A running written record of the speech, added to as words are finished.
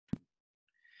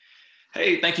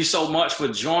Hey, thank you so much for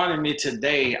joining me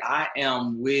today. I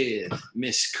am with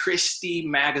Miss Kristy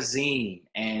Magazine,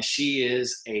 and she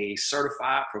is a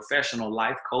certified professional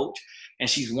life coach, and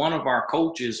she's one of our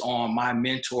coaches on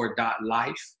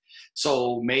Mymentor.life.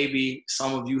 So maybe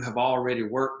some of you have already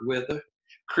worked with her.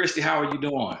 Kristy, how are you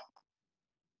doing?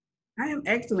 I am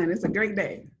excellent. It's a great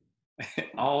day.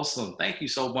 Awesome. Thank you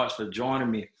so much for joining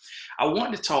me. I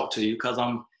wanted to talk to you because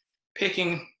I'm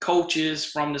picking coaches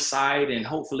from the site, and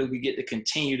hopefully we get to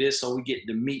continue this so we get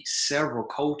to meet several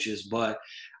coaches. But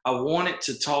I wanted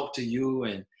to talk to you,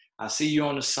 and I see you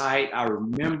on the site. I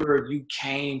remember you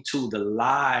came to the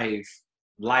live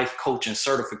life coaching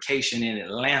certification in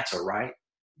Atlanta, right?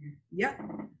 Yep.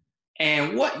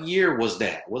 And what year was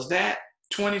that? Was that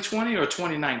 2020 or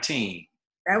 2019?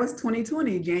 That was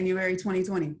 2020, January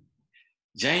 2020.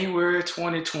 January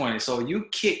 2020. So you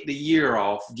kicked the year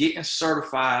off getting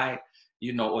certified,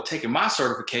 or taking my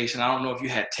certification. I don't know if you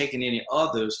had taken any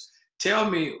others. Tell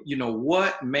me,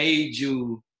 what made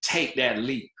you take that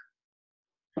leap?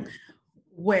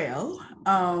 Well,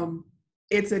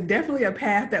 it's definitely a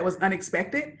path that was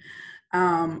unexpected.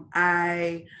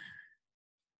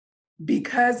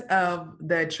 Because of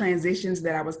the transitions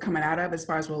that I was coming out of as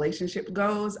far as relationship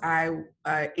goes, I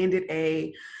ended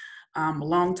a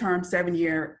long-term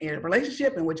 7-year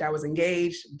relationship in which I was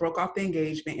engaged, broke off the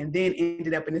engagement, and then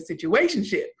ended up in a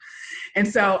situationship. And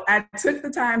so I took the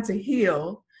time to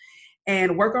heal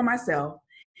and work on myself.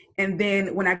 And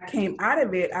then when I came out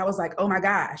of it, I was like, oh my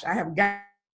gosh, I have got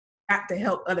to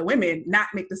help other women not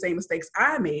make the same mistakes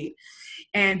I made.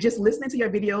 And just listening to your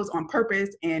videos on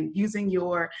purpose and using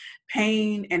your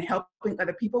pain and helping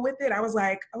other people with it, I was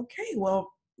like, okay,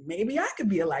 well, maybe I could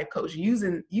be a life coach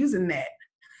using that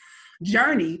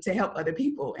journey to help other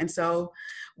people. And so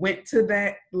went to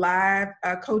that live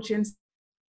coaching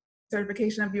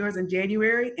certification of yours in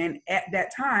January. And at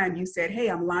that time you said, hey,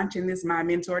 I'm launching this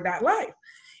Mymentor.life.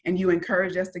 And you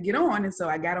encouraged us to get on. And so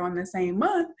I got on the same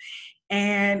month,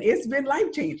 and it's been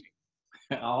life-changing.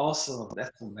 Awesome.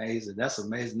 That's amazing. That's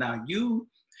amazing. Now you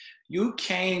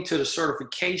came to the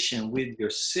certification with your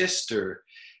sister.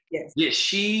 Yes. Did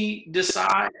she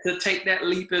decide to take that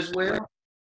leap as well?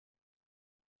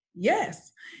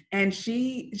 Yes. And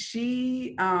she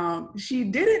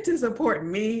did it to support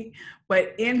me,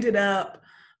 but ended up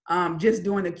just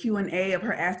doing the Q&A of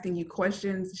her asking you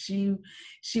questions.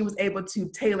 She was able to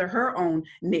tailor her own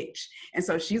niche. And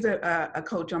so she's a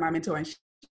coach on Mymentor, and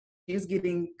she's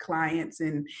getting clients,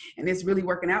 and it's really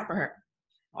working out for her.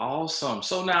 Awesome.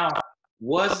 So now,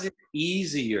 was it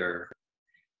easier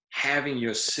having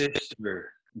your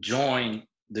sister join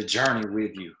the journey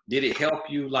with you? Did it help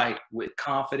you like with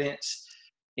confidence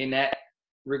in that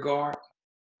regard?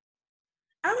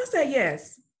 I would say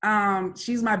yes.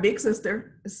 She's my big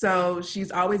sister, so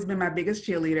she's always been my biggest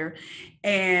cheerleader.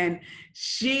 And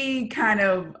she kind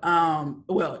of,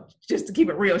 well, just to keep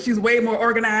it real, she's way more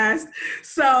organized.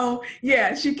 So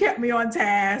yeah, she kept me on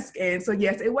task. And so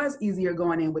yes, it was easier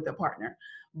going in with a partner.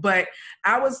 But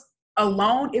I was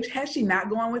alone. Had she not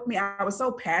gone with me, I was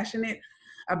so passionate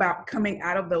about coming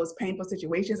out of those painful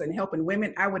situations and helping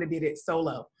women. I would have did it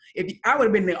solo. I would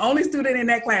have been the only student in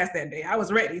that class that day. I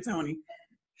was ready, Tony.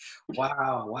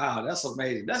 Wow, that's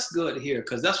amazing. That's good to hear,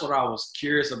 because that's what I was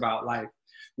curious about. Like,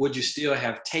 would you still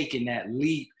have taken that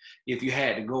leap if you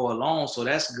had to go alone? So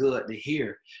that's good to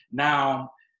hear.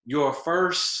 Now, your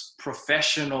first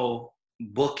professional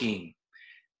booking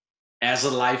as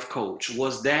a life coach,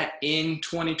 was that in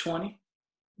 2020?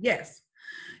 Yes.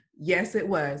 Yes, it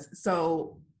was.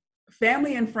 So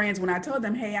family and friends, when I told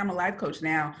them, hey, I'm a life coach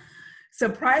now,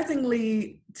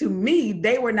 surprisingly to me,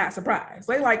 they were not surprised.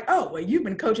 They're like, oh, well, you've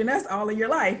been coaching us all of your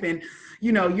life. And,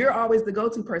 you're always the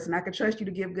go-to person. I could trust you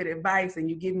to give good advice, and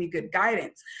you give me good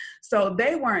guidance. So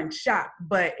they weren't shocked.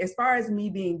 But as far as me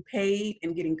being paid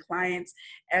and getting clients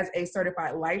as a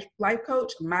certified life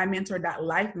coach,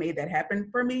 Mymentor.life made that happen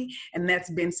for me. And that's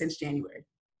been since January.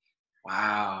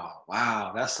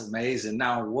 Wow, that's amazing.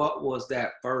 Now, what was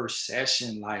that first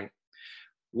session like?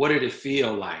 What did it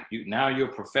feel like? Now you're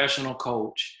a professional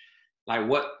coach. Like,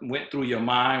 what went through your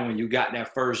mind when you got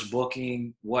that first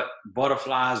booking? What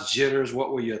butterflies, jitters?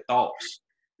 What were your thoughts?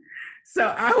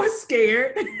 So I was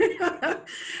scared.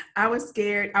 I was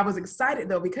scared. I was excited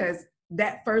though, because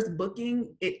that first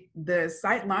booking, the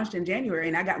site launched in January,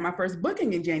 and I got my first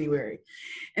booking in January.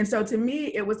 And so to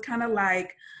me, it was kind of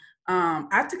like,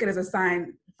 I took it as a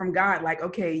sign from God, like,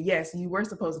 okay, yes, you were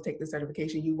supposed to take the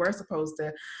certification. You were supposed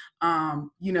to,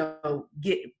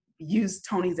 use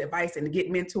Tony's advice and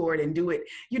get mentored and do it,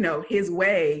 his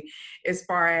way, as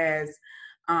far as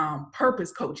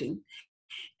purpose coaching.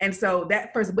 And so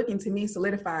that first booking to me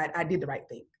solidified I did the right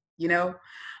thing. you know?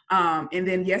 And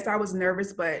then, yes, I was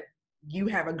nervous, but you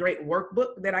have a great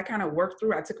workbook that I kind of worked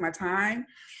through. I took my time.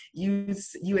 You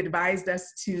advised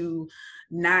us to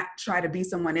not try to be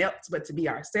someone else, but to be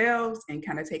ourselves and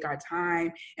kind of take our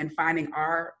time and finding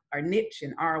our niche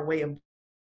and our way of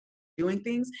doing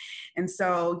things. And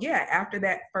so, yeah, after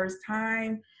that first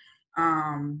time,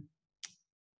 um,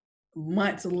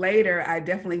 months later, I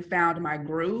definitely found my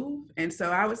groove. And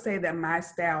so I would say that my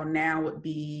style now would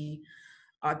be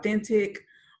authentic,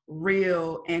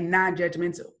 real, and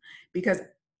non-judgmental, because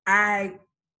I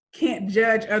can't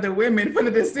judge other women for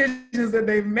the decisions that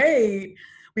they've made,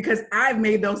 because I've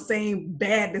made those same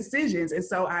bad decisions. And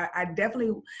so I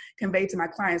definitely convey to my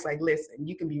clients, like, listen,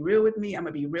 you can be real with me. I'm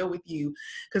gonna be real with you,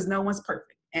 because no one's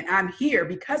perfect. And I'm here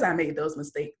because I made those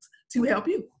mistakes to help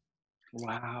you.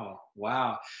 Wow.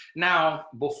 Wow. Now,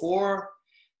 before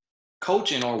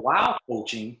coaching or while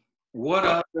coaching, what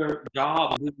other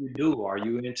jobs do you do? Are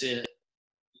you into,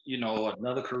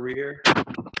 another career?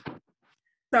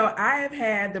 So I have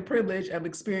had the privilege of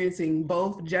experiencing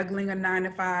both juggling a 9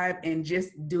 to 5 and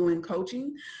just doing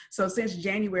coaching. So since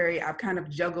January, I've kind of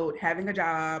juggled having a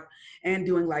job and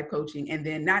doing life coaching, and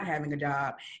then not having a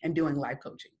job and doing life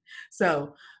coaching.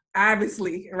 So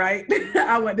obviously, right,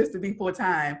 I want this to be full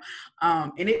time.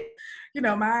 And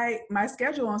my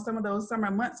schedule on some of those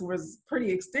summer months was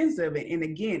pretty extensive. And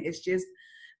again, it's just,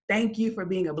 thank you for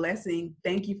being a blessing.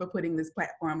 Thank you for putting this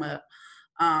platform up.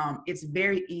 It's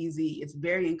very easy. It's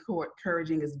very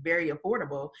encouraging. It's very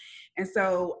affordable. And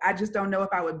so I just don't know if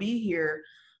I would be here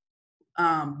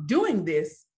doing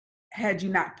this had you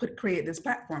not created this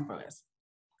platform for us.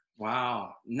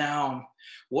 Wow. Now,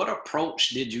 what approach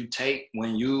did you take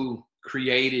when you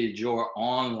created your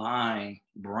online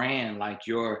brand, like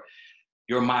your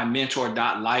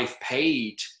Mymentor.life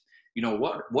page?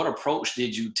 What approach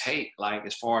did you take, like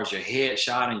as far as your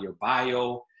headshot and your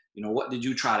bio? What did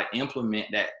you try to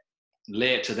implement that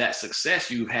led to that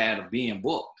success you've had of being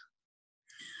booked?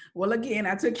 Well, again,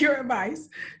 I took your advice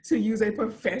to use a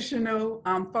professional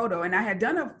photo, and I had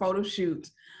done a photo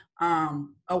shoot a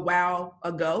while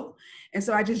ago, and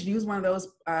so I just used one of those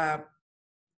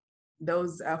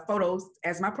photos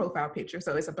as my profile picture.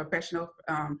 So it's a professional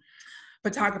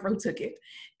photographer who took it,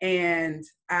 and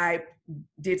I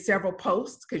did several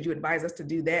posts, because you advise us to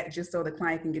do that just so the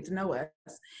client can get to know us.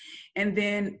 And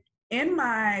then in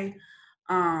my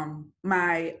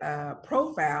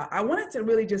profile, I wanted to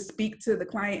really just speak to the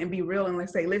client and be real and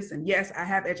say, listen, yes, I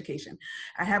have education,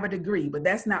 I have a degree, but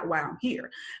that's not why I'm here.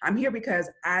 I'm here because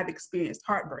I've experienced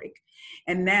heartbreak,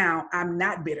 and now I'm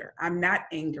not bitter, I'm not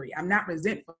angry, I'm not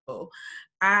resentful.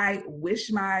 I wish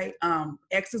my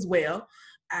exes well.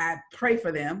 I pray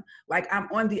for them. Like, I'm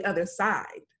on the other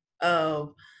side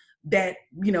of that,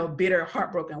 bitter,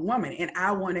 heartbroken woman. And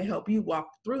I want to help you walk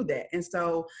through that. And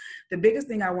so the biggest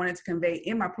thing I wanted to convey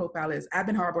in my profile is, I've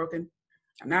been heartbroken.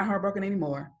 I'm not heartbroken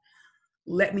anymore.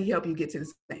 Let me help you get to the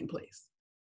same place.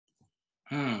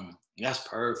 That's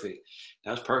perfect.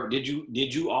 That's perfect.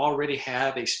 Did you already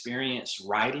have experience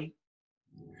writing?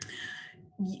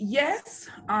 Yes,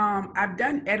 I've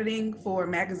done editing for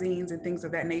magazines and things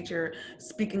of that nature.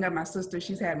 Speaking of my sister,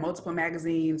 she's had multiple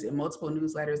magazines and multiple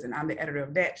newsletters, and I'm the editor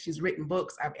of that. She's written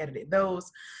books, I've edited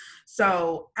those.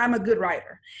 So I'm a good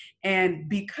writer. And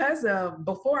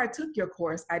before I took your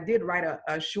course, I did write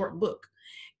a short book.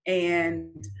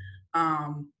 And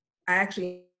I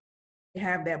actually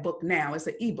have that book now. It's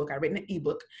an ebook. I've written an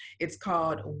ebook. It's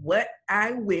called What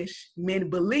I Wish Men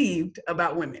Believed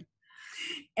About Women.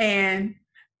 And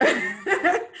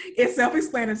it's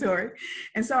self-explanatory.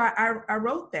 And so I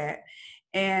wrote that.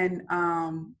 And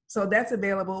so that's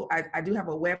available. I do have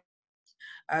a web,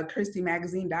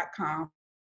 ChristyMagazine.com.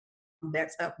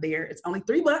 That's up there. It's only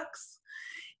 $3.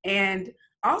 And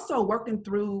also working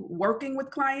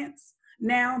with clients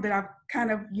now that I've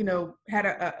kind of, had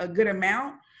a good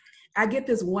amount, I get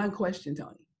this one question,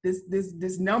 Tony,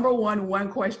 this number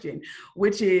one question,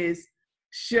 which is,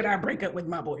 should I break up with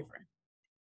my boyfriend?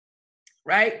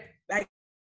 Right? Like,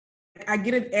 I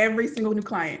get it every single new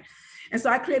client. And so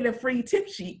I created a free tip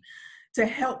sheet to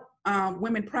help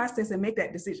women process and make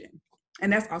that decision.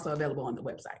 And that's also available on the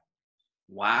website.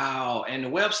 Wow. And the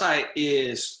website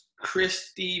is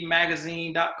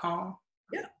ChristyMagazine.com?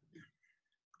 Yeah.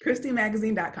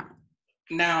 ChristyMagazine.com.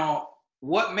 Now,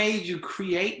 what made you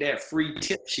create that free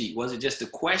tip sheet? Was it just the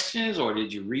questions, or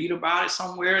did you read about it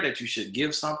somewhere that you should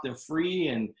give something free?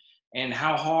 And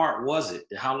how hard was it?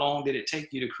 How long did it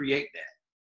take you to create that?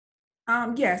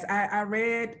 Yes, I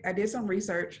did some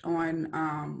research on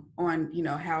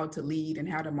how to lead and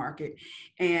how to market.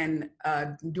 And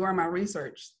during my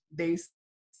research, they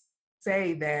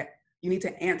say that You need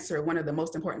to answer one of the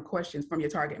most important questions from your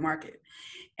target market.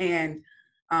 And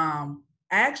I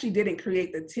actually didn't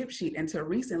create the tip sheet until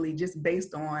recently, just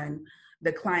based on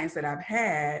the clients that I've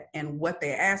had and what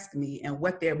they ask me and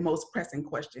what their most pressing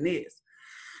question is.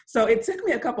 So it took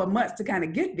me a couple of months to kind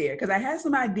of get there, because I had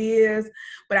some ideas,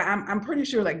 but I'm pretty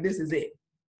sure like this is it.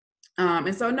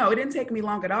 And so, no, it didn't take me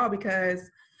long at all, because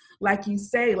like you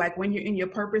say, like when you're in your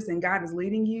purpose and God is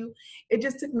leading you, it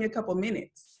just took me a couple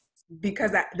minutes,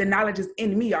 because the knowledge is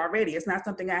in me already. It's not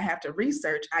something I have to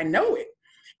research. I know it.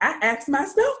 I asked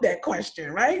myself that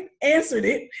question, right? Answered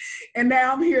it. And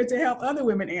now I'm here to help other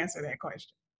women answer that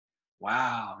question.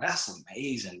 Wow, that's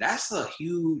amazing. That's a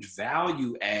huge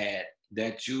value add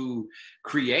that you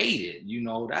created. You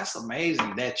know, that's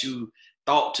amazing that you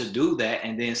thought to do that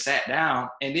and then sat down.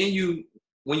 And then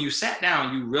when you sat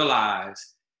down, you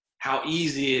realize how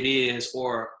easy it is,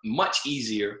 or much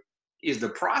easier is the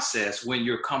process when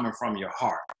you're coming from your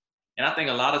heart. And I think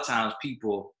a lot of times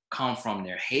people come from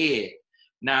their head.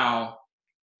 Now,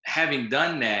 having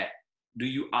done that, do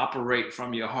you operate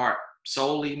from your heart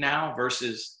solely now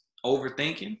versus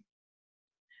overthinking?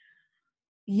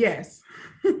 Yes.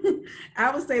 I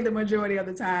would say the majority of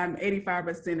the time,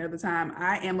 85% of the time,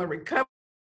 I am a recovering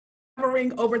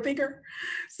overthinker.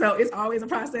 So it's always a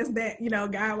process that,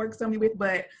 God works on me with.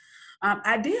 But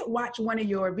I did watch one of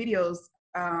your videos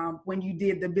when you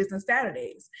did the Business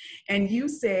Saturdays, and you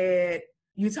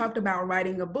talked about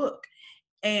writing a book.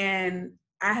 And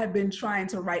I have been trying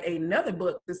to write another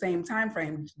book the same time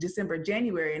frame, December,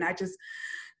 January, and I just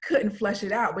couldn't flesh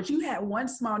it out. But you had one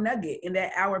small nugget in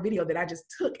that hour video that I just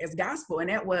took as gospel, and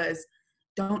that was,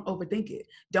 don't overthink it.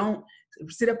 Don't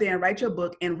sit up there and write your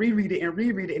book and reread it and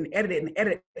edit it and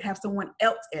edit it, have someone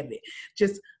else edit it.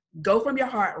 Just go from your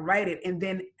heart, write it, and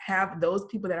then have those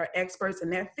people that are experts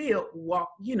in that field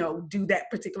do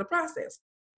that particular process,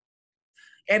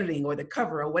 editing or the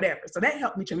cover or whatever. So that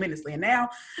helped me tremendously. And now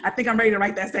I think I'm ready to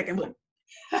write that second book.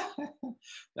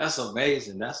 That's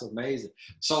amazing. That's amazing.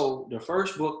 So the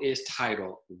first book is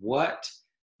titled What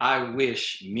I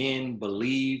Wish Men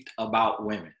Believed About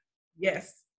Women.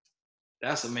 Yes.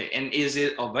 That's amazing. And is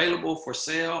it available for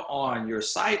sale on your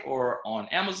site or on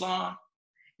Amazon?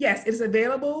 Yes, it's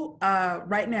available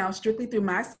right now strictly through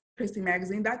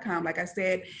MyChristymagazine.com. Like I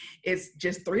said, it's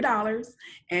just $3.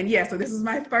 And yeah, so this is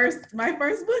my first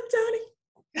book, Tony.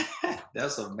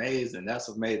 That's amazing. That's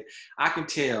amazing. I can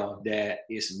tell that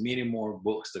it's many more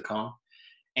books to come.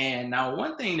 And now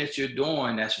one thing that you're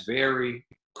doing that's very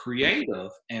creative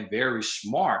and very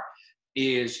smart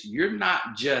is you're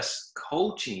not just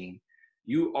coaching,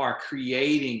 you are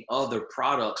creating other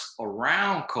products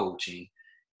around coaching.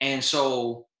 And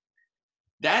so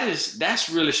that's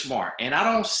really smart. And I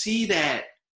don't see that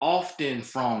often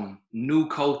from new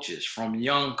coaches, from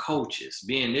young coaches.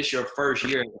 Being this your first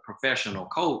year as a professional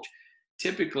coach,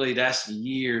 typically that's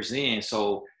years in.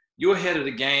 So you're ahead of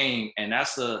the game, and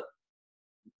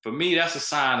for me, that's a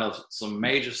sign of some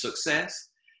major success.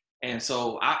 And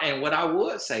so what I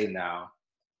would say now,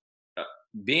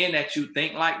 being that you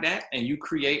think like that and you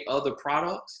create other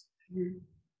products, mm-hmm.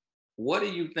 What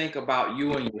do you think about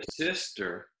you and your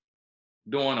sister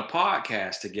doing a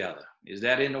podcast together? Is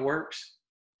that in the works?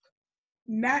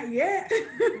 Not yet.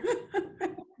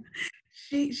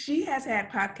 She has had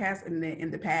podcasts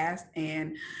in the past,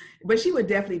 but she would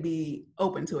definitely be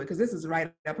open to it, because this is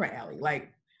right up her alley.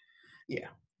 Like, yeah.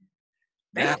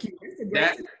 Thank you.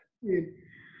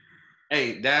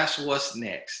 Hey, that's what's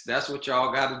next. That's what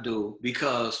y'all got to do,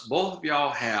 because both of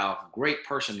y'all have great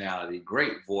personality,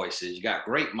 great voices. You got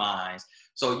great minds.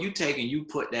 So you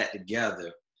put that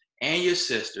together, and your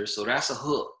sisters. So that's a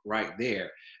hook right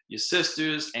there. Your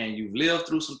sisters, and you've lived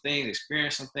through some things,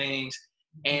 experienced some things,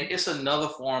 and it's another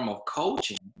form of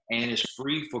coaching, and it's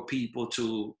free for people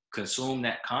to consume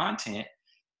that content.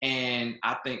 And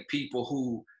I think people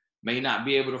who may not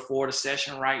be able to afford a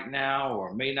session right now,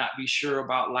 or may not be sure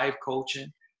about life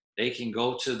coaching, they can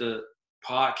go to the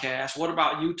podcast. What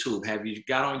about YouTube? Have you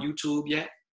got on YouTube yet?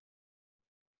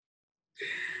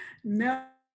 No,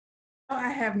 I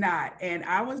have not. And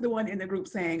I was the one in the group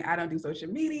saying, I don't do social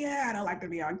media. I don't like to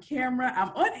be on camera. I'm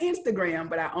on Instagram,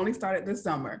 but I only started this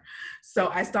summer. So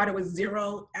I started with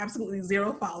absolutely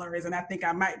zero followers. And I think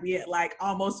I might be at like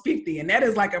almost 50. And that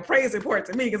is like a praise report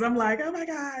to me, because I'm like, oh my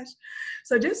gosh.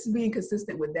 So just being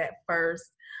consistent with that first.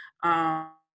 I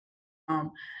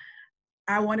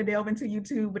want to delve into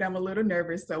YouTube, but I'm a little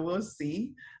nervous. So we'll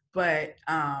see. But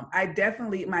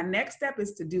my next step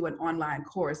is to do an online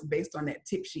course based on that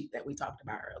tip sheet that we talked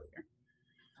about earlier.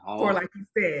 Oh. For, like you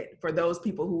said, for those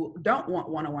people who don't want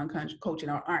one-on-one coaching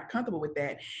or aren't comfortable with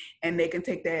that, and they can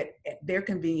take that at their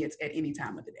convenience at any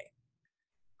time of the day.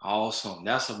 Awesome.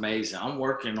 That's amazing. I'm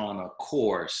working on a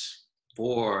course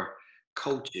for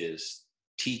coaches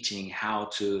teaching how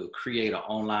to create an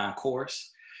online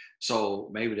course. So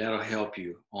maybe that'll help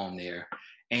you on there.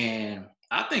 And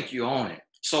I think you own it.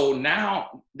 So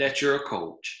now that you're a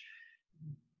coach,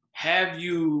 have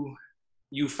you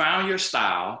found your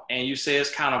style, and you say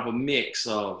it's kind of a mix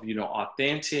of,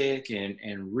 authentic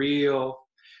and real.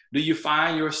 Do you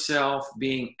find yourself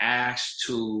being asked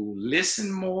to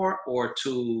listen more or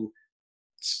to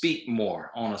speak more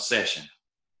on a session?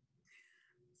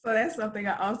 So that's something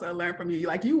I also learned from you.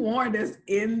 Like, you warned us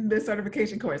in the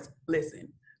certification course,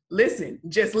 listen,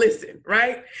 just listen,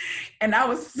 right? And I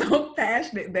was so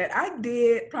passionate that I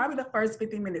did probably the first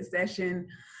 15-minute session.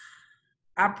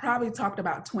 I probably talked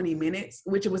about 20 minutes,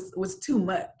 which was too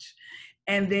much.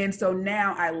 And then so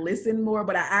now I listen more,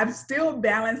 but I'm still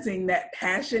balancing that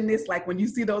passionness. Like when you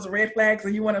see those red flags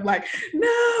and you want to like,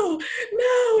 no,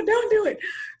 don't do it.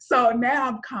 So now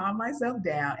I've calmed myself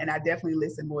down and I definitely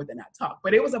listen more than I talk.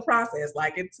 But it was a process.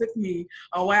 Like it took me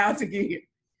a while to get here.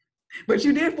 But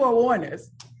you did forewarn us.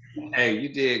 Hey, you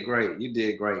did great. You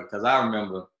did great. Because I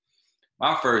remember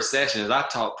my first sessions, I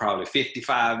talked probably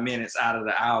 55 minutes out of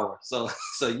the hour. So,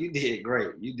 so you did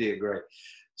great. You did great. Okay.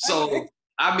 So,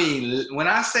 I mean, when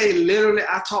I say literally,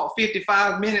 I talked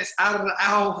 55 minutes out of the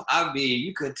hour, I mean,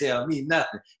 you couldn't tell me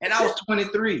nothing. And I was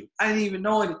 23. I didn't even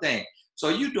know anything. So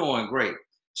you're doing great.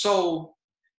 So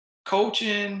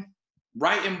coaching,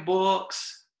 writing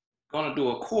books, gonna do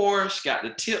a course, got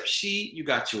the tip sheet, you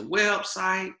got your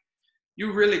website,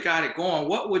 you really got it going.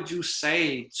 What would you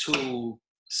say to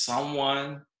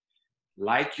someone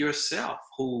like yourself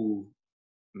who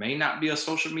may not be a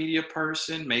social media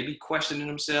person, may be questioning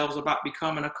themselves about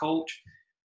becoming a coach?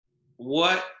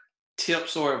 What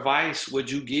tips or advice would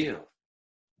you give?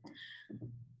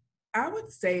 I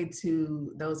would say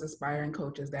to those aspiring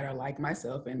coaches that are like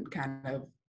myself and kind of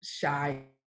shy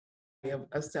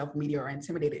of self media or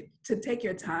intimidated, to take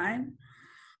your time,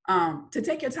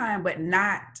 but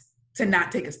not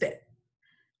take a step.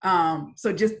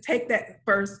 So just take that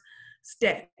first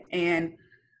step. And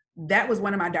that was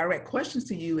one of my direct questions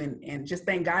to you. And just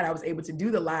thank God I was able to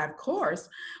do the live course,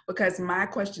 because my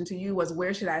question to you was,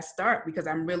 where should I start? Because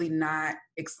I'm really not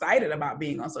excited about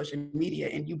being on social media.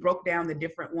 And you broke down the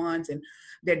different ones and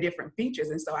their different features.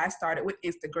 And so I started with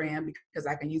Instagram because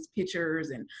I can use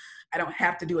pictures and I don't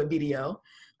have to do a video.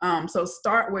 So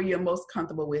start where you're most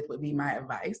comfortable with would be my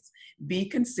advice. Be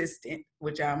consistent,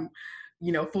 which I'm,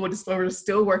 full disclosure,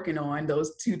 still working on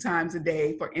those 2 times a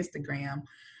day for Instagram.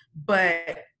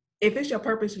 But if it's your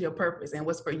purpose, it's your purpose, and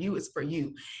what's for you is for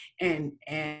you. And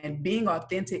being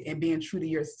authentic and being true to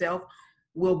yourself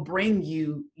will bring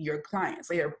you your clients.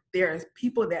 There are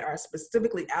people that are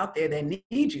specifically out there that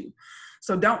need you.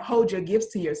 So don't hold your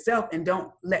gifts to yourself, and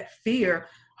don't let fear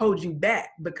hold you back,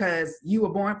 because you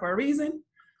were born for a reason,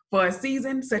 for a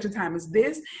season, such a time as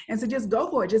this. And so just go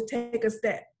for it. Just take a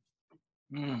step.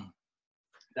 Mm,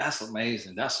 that's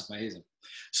amazing. That's amazing.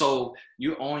 So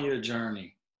you're on your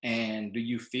journey, and do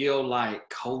you feel like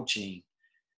coaching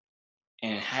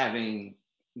and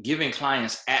giving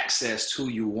clients access to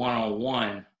you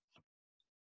one-on-one,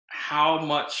 how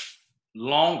much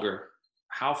longer,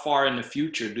 how far in the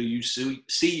future do you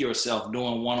see yourself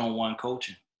doing one-on-one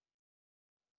coaching?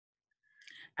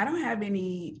 I don't have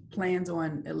any plans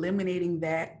on eliminating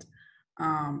that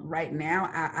right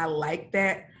now. I like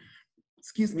that.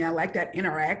 Excuse me. I like that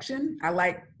interaction. I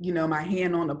like, my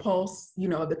hand on the pulse,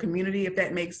 of the community, if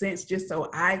that makes sense, just so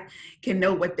I can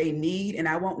know what they need. And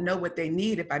I won't know what they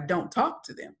need if I don't talk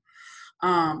to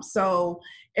them. So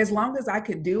as long as I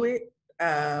could do it,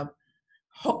 I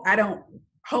don't,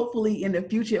 hopefully in the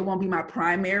future, it won't be my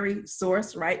primary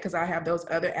source, right? Because I have those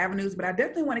other avenues, but I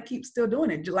definitely want to keep still doing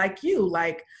it. Like you,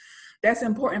 like that's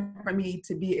important for me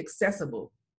to be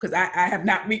accessible, because I have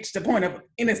not reached the point of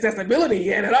inaccessibility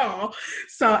yet at all.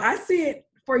 So I see it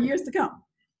for years to come.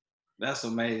 That's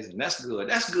amazing. That's good.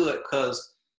 That's good,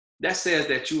 because that says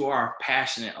that you are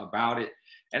passionate about it.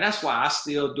 And that's why I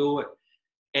still do it.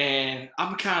 And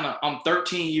I'm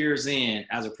 13 years in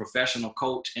as a professional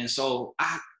coach. And so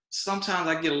sometimes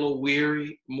I get a little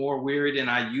more weary than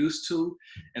I used to.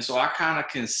 And so I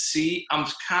can see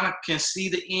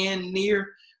the end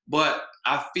near, but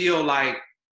I feel like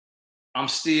I'm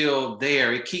still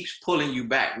there. It keeps pulling you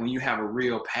back when you have a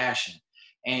real passion,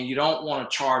 and you don't want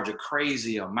to charge a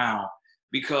crazy amount,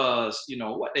 because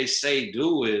what they say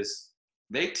do is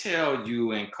they tell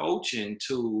you in coaching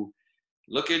to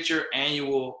look at your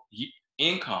annual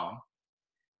income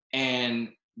and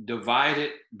divide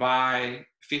it by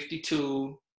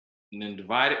 52, and then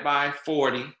divide it by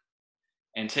 40,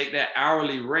 and take that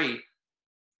hourly rate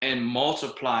and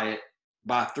multiply it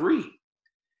by 3.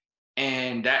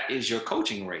 And that is your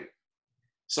coaching rate.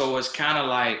 So it's kind of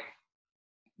like,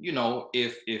 you know,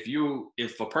 if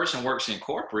a person works in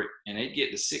corporate and they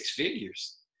get to 6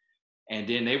 figures and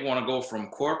then they want to go from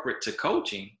corporate to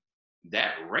coaching,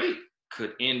 that rate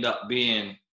could end up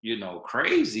being, you know,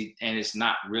 crazy, and it's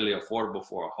not really affordable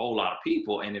for a whole lot of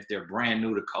people. And if they're brand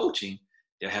new to coaching,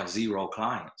 they'll have 0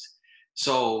 clients.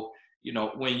 So, you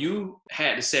know, when you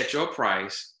had to set your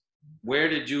price, where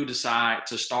did you decide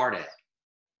to start at?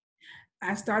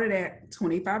 I started at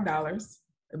 $25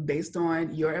 based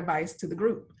on your advice to the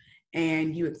group.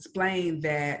 And you explained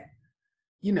that,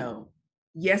 you know,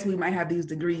 yes, we might have these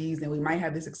degrees and we might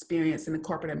have this experience in the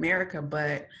corporate America,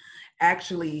 but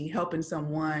actually helping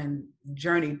someone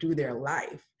journey through their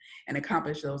life and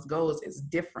accomplish those goals is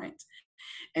different.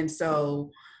 And so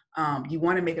you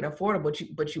want to make it affordable,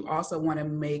 but you also want to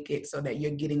make it so that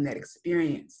you're getting that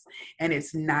experience and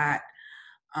it's not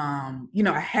you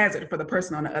know, a hazard for the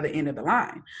person on the other end of the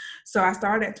line. So I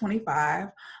started at 25.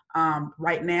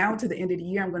 Right now, to the end of the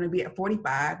year, I'm going to be at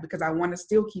 45 because I want to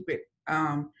still keep it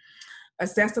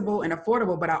accessible and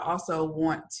affordable, but I also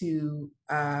want to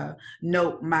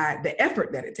note the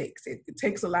effort that it takes. It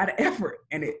takes a lot of effort,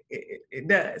 and it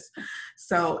does.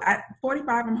 So at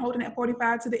 45, I'm holding at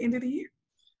 45 to the end of the year.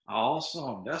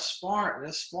 Awesome. That's smart.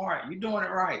 That's smart. You're doing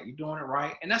it right. You're doing it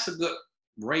right. And that's a good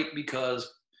rate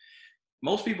because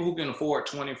most people who can afford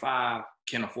 25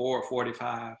 can afford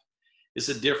 45. It's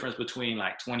a difference between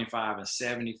like 25 and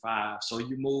 75. So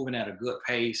you're moving at a good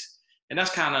pace. And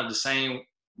that's kind of the same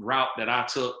route that I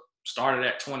took, started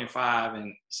at 25.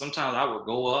 And sometimes I would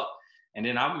go up and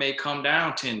then I may come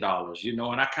down $10, you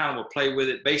know, and I kind of would play with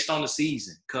it based on the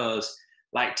season. Because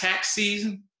like tax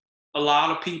season, a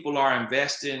lot of people are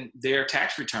investing their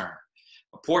tax return,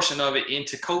 a portion of it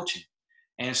into coaching.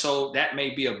 And so that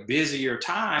may be a busier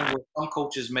time where some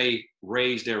coaches may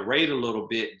raise their rate a little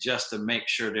bit just to make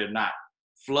sure they're not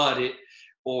flooded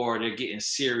or they're getting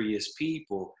serious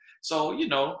people. So, you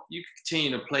know, you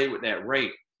continue to play with that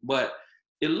rate. But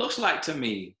it looks like to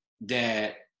me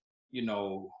that, you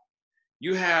know,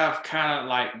 you have kind of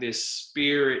like this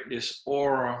spirit, this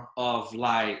aura of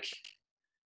like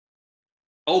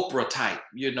Oprah type,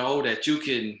 you know, that you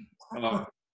can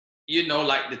you know,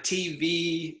 like the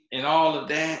TV and all of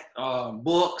that,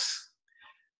 books.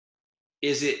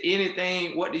 Is it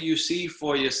anything, what do you see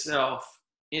for yourself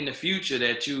in the future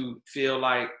that you feel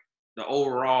like the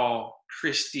overall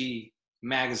Kristy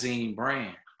magazine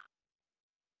brand?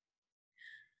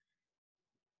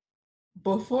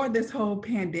 Before this whole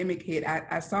pandemic hit,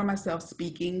 I saw myself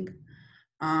speaking,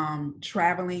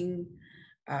 traveling,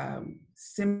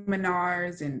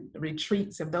 seminars and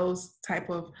retreats of those type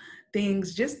of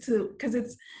things, just to,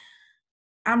 because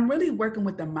I'm really working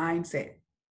with the mindset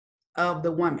of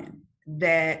the woman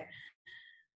that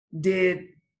did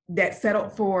that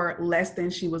settled for less than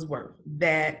she was worth,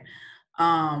 that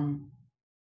um,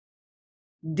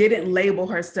 didn't label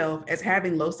herself as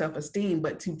having low self-esteem,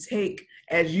 but to take,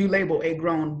 as you label a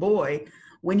grown boy,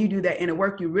 when you do that inner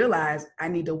work, you realize I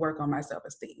need to work on my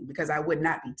self-esteem because I would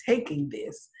not be taking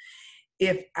this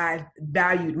if I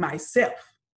valued myself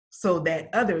so that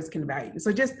others can value.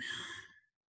 So just,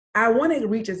 I want to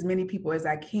reach as many people as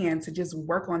I can to just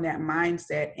work on that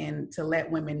mindset and to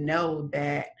let women know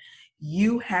that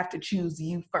you have to choose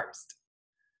you first.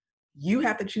 You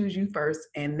have to choose you first.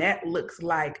 And that looks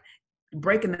like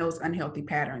breaking those unhealthy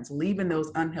patterns, leaving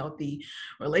those unhealthy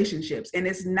relationships. And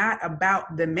it's not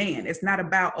about the man. It's not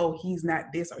about, oh, he's not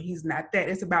this or he's not that.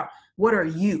 It's about, what are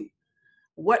you?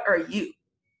 What are you?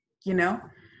 You know?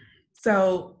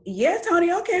 So, yeah,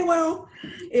 Tony, okay, well,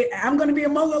 I'm going to be a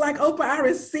mogul like Oprah. I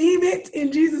receive it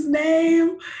in Jesus'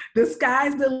 name. The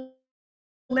sky's the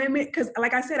limit. Because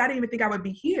like I said, I didn't even think I would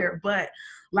be here. But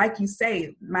like you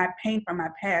say, my pain from my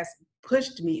past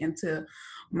pushed me into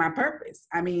my purpose.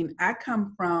 I mean, I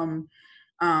come from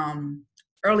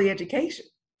early education.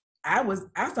 I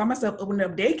saw myself opening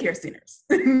up daycare centers,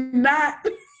 not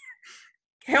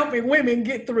helping women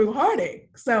get through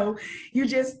heartache. So you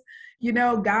just, you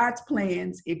know, God's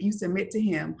plans, if you submit to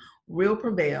him, will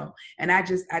prevail. And I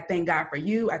thank God for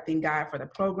you. I thank God for the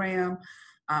program.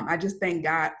 I just thank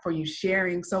God for you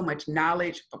sharing so much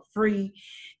knowledge for free.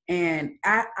 And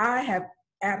I have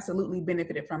absolutely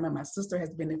benefited from it. My sister has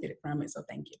benefited from it. So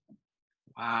thank you.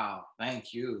 Wow.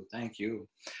 Thank you. Thank you.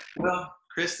 Well,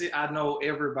 Kristy, I know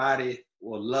everybody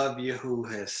will love you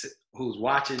who's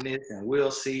watching this and will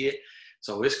see it.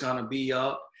 So it's going to be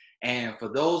up. And for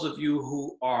those of you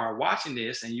who are watching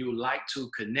this and you would like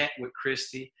to connect with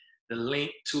Kristy, the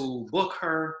link to book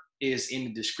her is in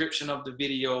the description of the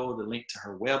video, the link to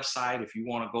her website if you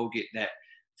want to go get that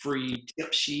free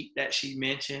tip sheet that she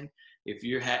mentioned if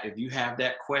you have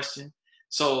that question.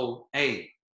 So hey,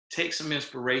 take some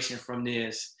inspiration from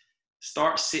this.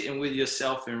 Start sitting with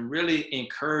yourself and really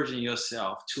encouraging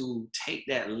yourself to take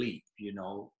that leap.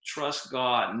 Trust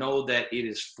God, know that it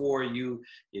is for you.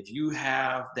 If you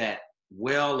have that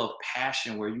well of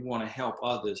passion where you want to help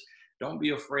others, don't be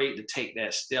afraid to take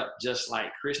that step, just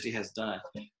like Kristy has done.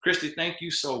 Kristy, thank you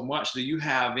so much. Do you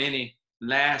have any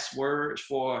last words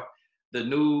for the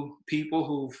new people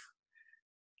who've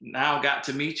now got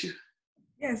to meet you?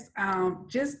 Yes,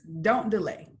 just don't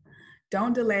delay.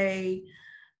 Don't delay.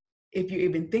 If you're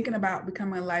even thinking about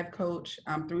becoming a life coach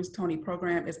through Tony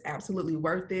program, it's absolutely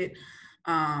worth it.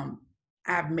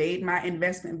 I've made my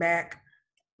investment back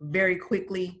very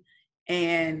quickly,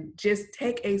 and just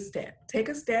take a step. Take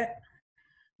a step.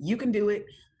 You can do it.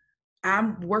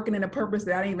 I'm working in a purpose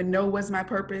that I didn't even know was my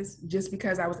purpose, just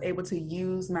because I was able to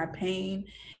use my pain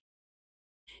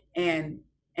and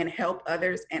help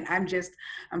others. And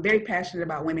I'm very passionate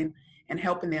about women and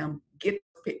helping them get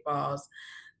pitfalls,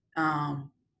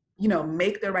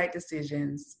 make the right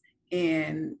decisions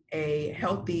in a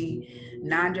healthy,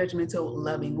 non-judgmental,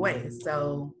 loving way.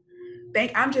 So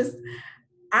I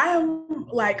am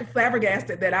like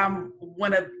flabbergasted that I'm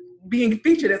one of being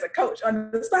featured as a coach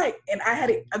on the site. And I had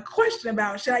a question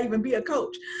about, should I even be a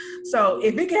coach? So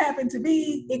if it can happen to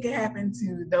me, it can happen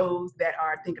to those that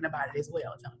are thinking about it as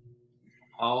well, Tony.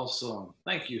 Awesome.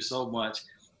 Thank you so much.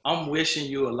 I'm wishing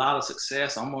you a lot of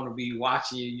success. I'm going to be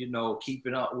watching you,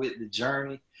 keeping up with the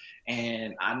journey.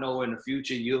 And I know in the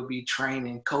future you'll be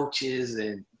training coaches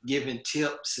and giving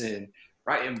tips and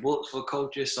writing books for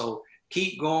coaches. So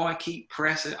keep going, keep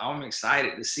pressing. I'm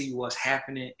excited to see what's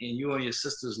happening in you and your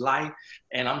sister's life.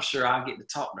 And I'm sure I'll get to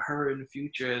talk to her in the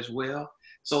future as well.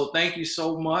 So thank you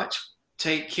so much.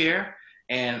 Take care.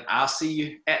 And I'll see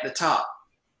you at the top.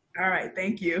 All right.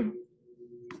 Thank you.